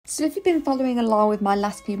So if you've been following along with my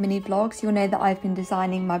last few mini vlogs, you'll know that I've been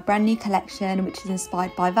designing my brand new collection, which is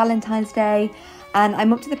inspired by Valentine's Day. And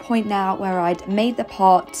I'm up to the point now where I'd made the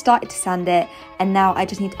pot, started to sand it, and now I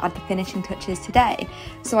just need to add the finishing touches today.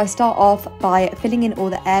 So I start off by filling in all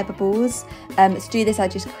the air bubbles. To do this, I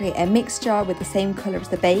just create a mixture with the same colour as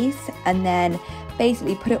the base, and then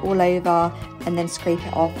basically put it all over and then scrape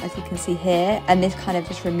it off, as you can see here. And this kind of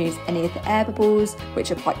just removes any of the air bubbles,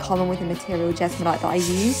 which are quite common with the material Jesmonite that I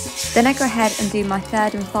use. Then I go ahead and do my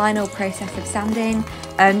third and final process of sanding.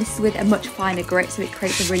 This is with a much finer grit, so it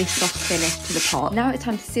creates a really soft finish to the pot. Now it's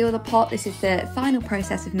time to seal the pot. This is the final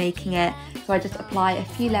process of making it. So I just apply a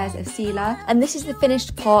few layers of sealer. And this is the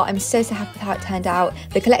finished pot. I'm so happy with how it turned out.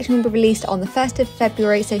 The collection will be released on the 1st of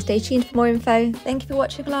February, so stay tuned for more info. Thank you for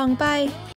watching along. Bye.